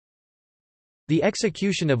The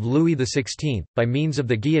execution of Louis XVI, by means of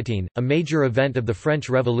the guillotine, a major event of the French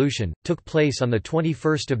Revolution, took place on 21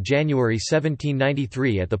 January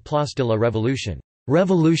 1793 at the Place de la Révolution,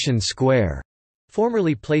 Revolution Square,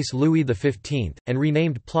 formerly Place Louis XV, and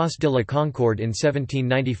renamed Place de la Concorde in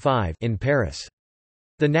 1795 in Paris.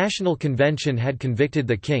 The National Convention had convicted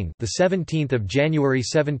the king, the 17th of January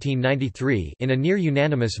 1793, in a near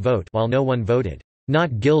unanimous vote, while no one voted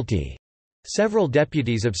not guilty. Several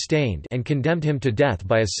deputies abstained and condemned him to death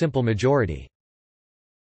by a simple majority.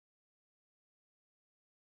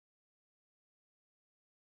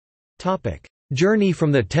 Topic: Journey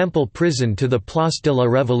from the Temple prison to the Place de la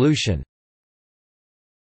Révolution.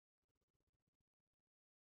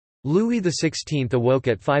 Louis XVI awoke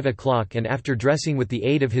at 5 o'clock and after dressing with the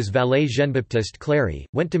aid of his valet Jean-Baptiste Clary,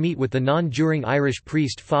 went to meet with the non-juring Irish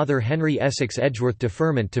priest Father Henry Essex Edgeworth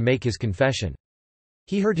deferment to make his confession.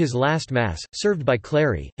 He heard his last Mass, served by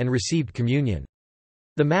Clary, and received communion.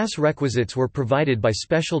 The Mass requisites were provided by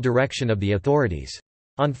special direction of the authorities.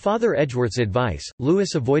 On Father Edgeworth's advice,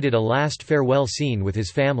 Louis avoided a last farewell scene with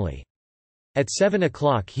his family. At 7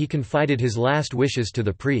 o'clock he confided his last wishes to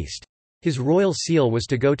the priest. His royal seal was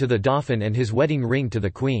to go to the Dauphin and his wedding ring to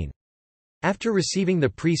the Queen. After receiving the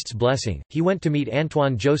priest's blessing, he went to meet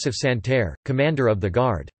Antoine-Joseph Santerre, commander of the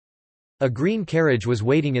guard. A green carriage was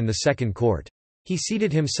waiting in the second court. He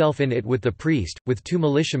seated himself in it with the priest, with 2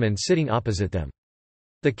 militiamen sitting opposite them.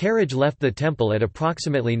 The carriage left the temple at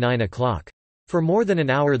approximately 9 o'clock. For more than an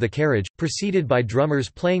hour the carriage, preceded by drummers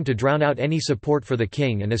playing to drown out any support for the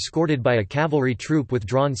king and escorted by a cavalry troop with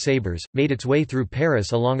drawn sabres, made its way through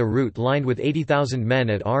Paris along a route lined with 80,000 men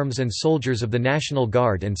at arms and soldiers of the National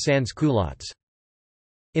Guard and sans-culottes.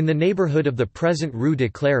 In the neighbourhood of the present Rue de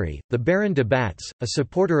Cléry, the Baron de Batz, a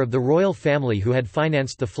supporter of the royal family who had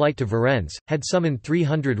financed the flight to Varennes, had summoned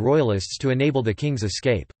 300 royalists to enable the king's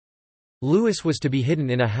escape. Louis was to be hidden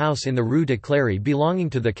in a house in the Rue de Cléry belonging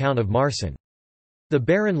to the Count of Marsin. The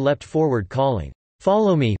Baron leapt forward calling,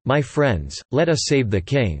 "Follow me, my friends, let us save the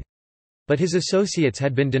king." But his associates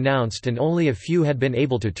had been denounced and only a few had been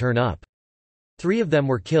able to turn up. 3 of them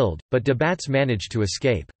were killed, but de Batz managed to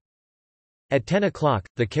escape. At 10 o'clock,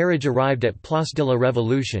 the carriage arrived at Place de la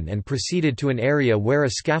Révolution and proceeded to an area where a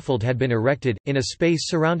scaffold had been erected, in a space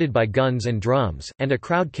surrounded by guns and drums, and a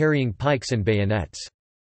crowd carrying pikes and bayonets.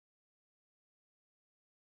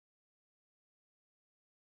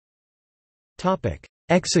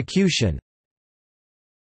 Execution.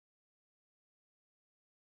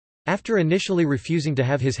 After initially refusing to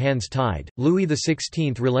have his hands tied, Louis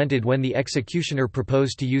XVI relented when the executioner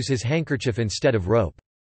proposed to use his handkerchief instead of rope.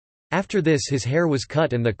 After this his hair was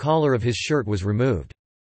cut and the collar of his shirt was removed.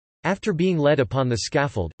 After being led upon the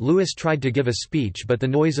scaffold, Louis tried to give a speech but the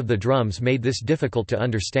noise of the drums made this difficult to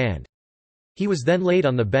understand. He was then laid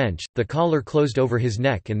on the bench, the collar closed over his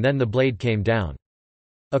neck and then the blade came down.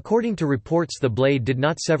 According to reports the blade did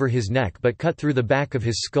not sever his neck but cut through the back of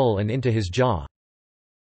his skull and into his jaw.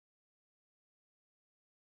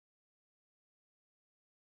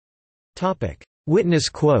 Witness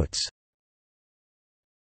quotes.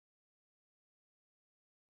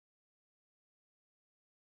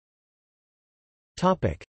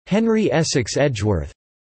 Henry Essex Edgeworth.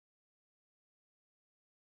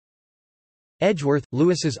 Edgeworth,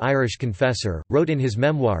 Louis's Irish confessor, wrote in his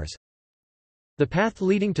memoirs, "The path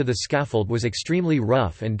leading to the scaffold was extremely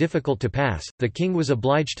rough and difficult to pass, the king was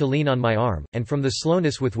obliged to lean on my arm, and from the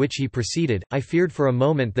slowness with which he proceeded, I feared for a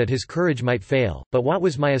moment that his courage might fail, but what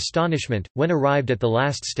was my astonishment, when arrived at the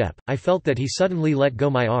last step, I felt that he suddenly let go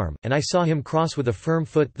my arm, and I saw him cross with a firm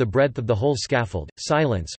foot the breadth of the whole scaffold.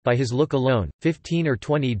 Silence, by his look alone, 15 or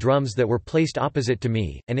 20 drums that were placed opposite to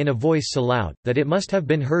me, and in a voice so loud, that it must have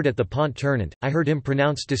been heard at the Pont Tournant, I heard him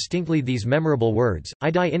pronounce distinctly these memorable words, I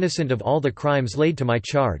die innocent of all the crimes laid to my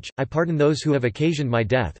charge, I pardon those who have occasioned my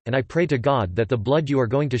death, and I pray to God that the blood you are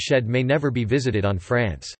going to shed may never be visited on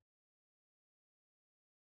France."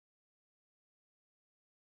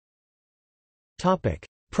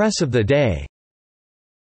 Press of the day.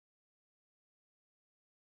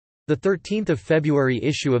 The 13th of February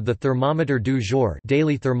issue of the Thermometer du Jour,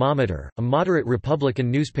 Daily Thermometer, a moderate Republican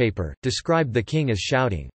newspaper, described the king as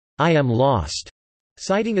shouting, "I am lost,"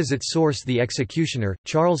 citing as its source the executioner,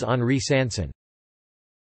 Charles-Henri Sanson.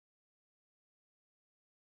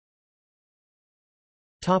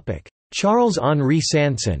 Charles-Henri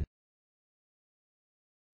Sanson.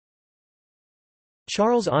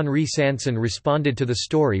 Charles-Henri Sanson responded to the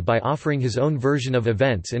story by offering his own version of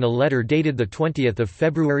events in a letter dated 20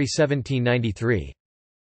 February 1793.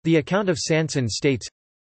 The account of Sanson states,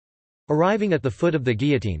 Arriving at the foot of the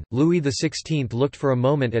guillotine, Louis XVI looked for a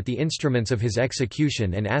moment at the instruments of his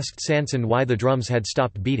execution and asked Sanson why the drums had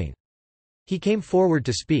stopped beating. He came forward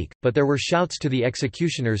to speak, but there were shouts to the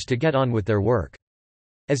executioners to get on with their work.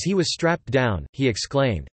 As he was strapped down, he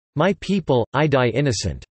exclaimed, "My people, I die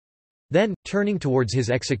innocent." Then, turning towards his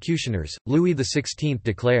executioners, Louis XVI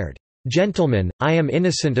declared, "Gentlemen, I am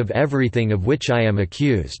innocent of everything of which I am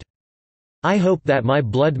accused. I hope that my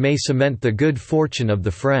blood may cement the good fortune of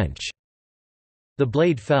the French." The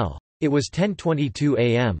blade fell. It was 10:22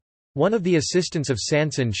 a.m. One of the assistants of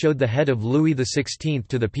Sanson showed the head of Louis XVI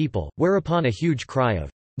to the people, whereupon a huge cry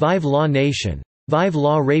of "Vive la nation! Vive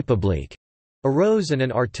la République!" arose and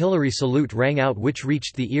an artillery salute rang out which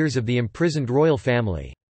reached the ears of the imprisoned royal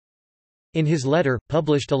family. In his letter,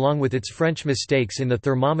 published along with its French mistakes in the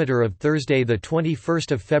Thermometer of Thursday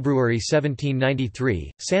 21 February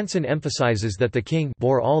 1793, Sanson emphasizes that the king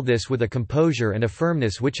bore all this with a composure and a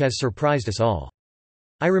firmness which has surprised us all.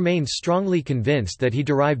 I remain strongly convinced that he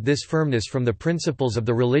derived this firmness from the principles of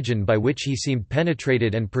the religion by which he seemed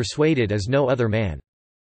penetrated and persuaded as no other man.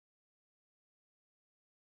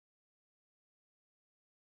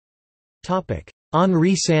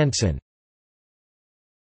 Henri Sanson.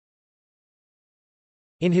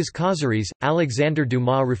 In his Causeries, Alexandre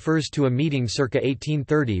Dumas refers to a meeting circa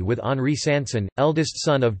 1830 with Henri Sanson, eldest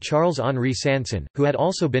son of Charles-Henri Sanson, who had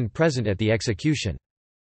also been present at the execution.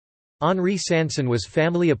 Henri Sanson was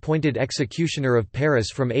family-appointed executioner of Paris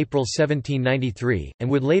from April 1793, and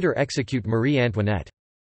would later execute Marie Antoinette.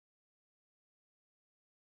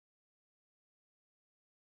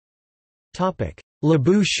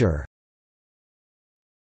 Leboucher.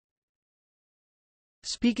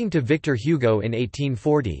 Speaking to Victor Hugo in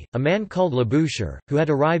 1840, a man called Leboucher, who had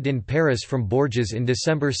arrived in Paris from Bourges in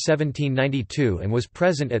December 1792 and was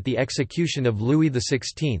present at the execution of Louis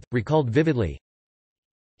XVI, recalled vividly,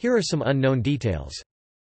 "Here are some unknown details.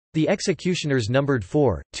 The executioners numbered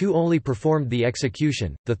 4, 2 only performed the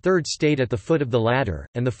execution, the third stayed at the foot of the ladder,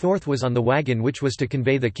 and the fourth was on the wagon which was to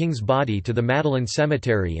convey the king's body to the Madeleine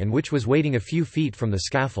cemetery and which was waiting a few feet from the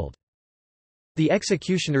scaffold. The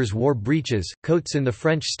executioners wore breeches, coats in the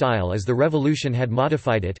French style as the Revolution had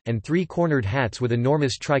modified it, and 3-cornered hats with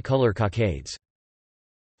enormous tricolour cockades.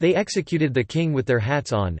 They executed the king with their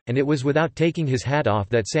hats on, and it was without taking his hat off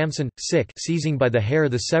that Samson, seizing by the hair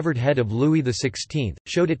the severed head of Louis XVI,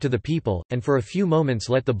 showed it to the people, and for a few moments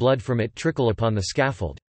let the blood from it trickle upon the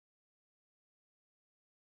scaffold."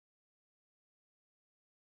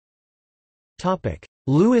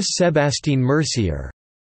 Louis-Sébastien Mercier.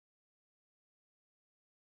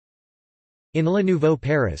 In Le Nouveau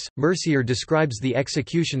Paris, Mercier describes the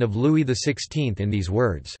execution of Louis XVI in these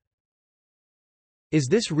words. "Is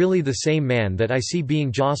this really the same man that I see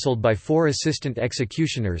being jostled by 4 assistant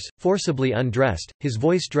executioners, forcibly undressed, his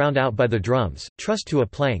voice drowned out by the drums, trussed to a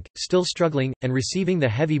plank, still struggling, and receiving the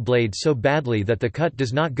heavy blade so badly that the cut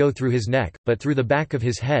does not go through his neck, but through the back of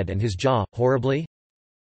his head and his jaw, horribly?"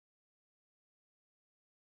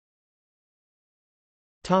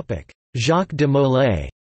 Jacques de Molay.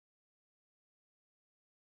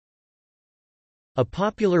 A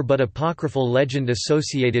popular but apocryphal legend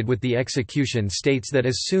associated with the execution states that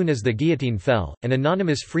as soon as the guillotine fell, an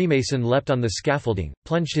anonymous Freemason leapt on the scaffolding,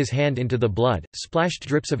 plunged his hand into the blood, splashed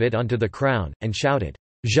drips of it onto the crown, and shouted,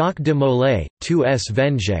 "Jacques de Molay, tu es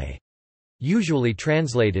vengé," usually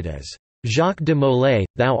translated as, "Jacques de Molay,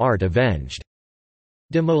 thou art avenged."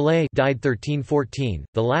 De Molay died 1314,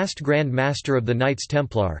 the last Grand Master of the Knights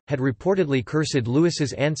Templar, had reportedly cursed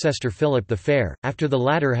Louis's ancestor Philip the Fair, after the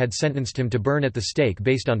latter had sentenced him to burn at the stake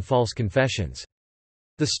based on false confessions.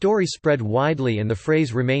 The story spread widely and the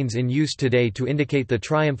phrase remains in use today to indicate the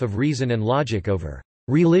triumph of reason and logic over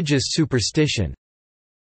religious superstition.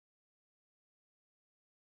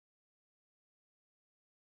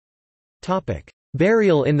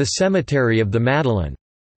 Burial in the cemetery of the Madeleine.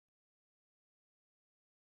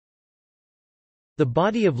 The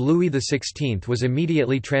body of Louis XVI was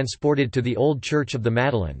immediately transported to the Old Church of the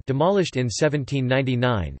Madeleine, demolished in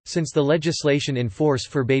 1799, since the legislation in force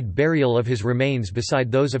forbade burial of his remains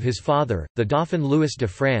beside those of his father, the Dauphin Louis de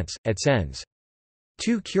France, at Sens.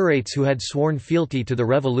 2 curates who had sworn fealty to the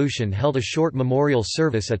Revolution held a short memorial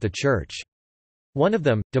service at the church. One of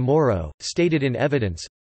them, de Moreau, stated in evidence,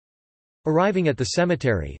 "Arriving at the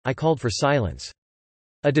cemetery, I called for silence.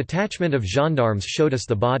 A detachment of gendarmes showed us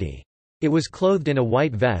the body. It was clothed in a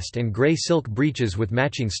white vest and grey silk breeches with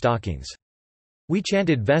matching stockings. We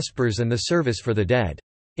chanted Vespers and the service for the dead.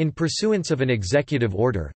 In pursuance of an executive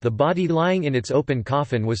order, the body lying in its open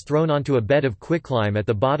coffin was thrown onto a bed of quicklime at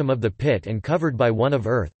the bottom of the pit and covered by one of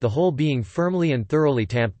earth, the whole being firmly and thoroughly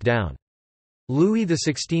tamped down. Louis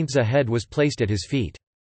XVI's head was placed at his feet.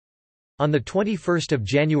 On 21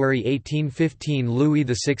 January 1815 Louis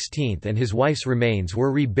XVI and his wife's remains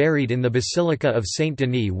were reburied in the Basilica of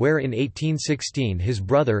Saint-Denis, where in 1816 his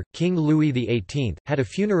brother, King Louis XVIII, had a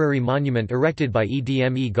funerary monument erected by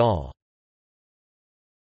Edme Gall.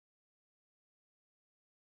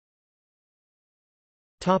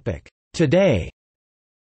 Today.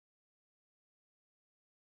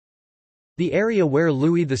 The area where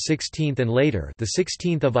Louis XVI and later, the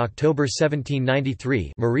 16th of October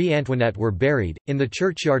 1793, Marie Antoinette were buried, in the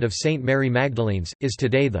churchyard of Saint Mary Magdalene's, is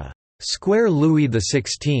today the Square Louis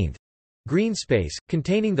XVI green space,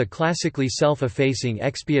 containing the classically self-effacing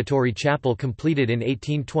expiatory chapel completed in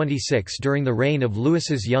 1826 during the reign of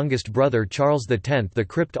Louis's youngest brother Charles X. The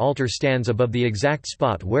crypt altar stands above the exact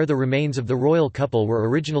spot where the remains of the royal couple were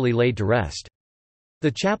originally laid to rest.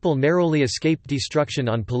 The chapel narrowly escaped destruction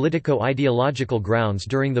on politico-ideological grounds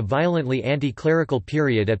during the violently anti-clerical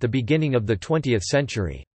period at the beginning of the 20th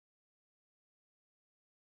century.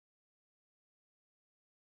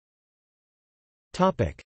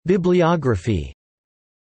 Bibliography.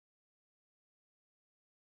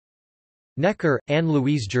 Necker,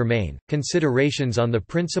 Anne-Louise Germain, Considerations on the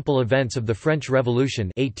Principal Events of the French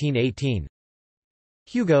Revolution 1818.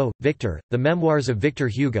 Hugo, Victor, The Memoirs of Victor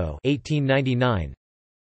Hugo 1899.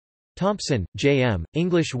 Thompson, J. M.,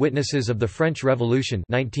 English Witnesses of the French Revolution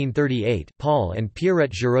 1938. Paul and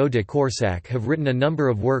Pierrette Giraud de Corsac have written a number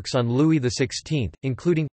of works on Louis XVI,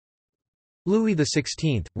 including Louis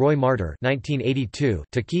XVI, Roy Martyr 1982,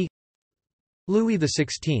 Taki Louis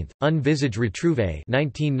XVI, Un visage retrouvé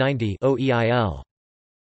 1990, OEIL.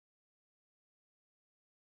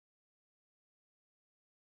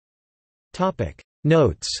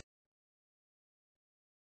 Notes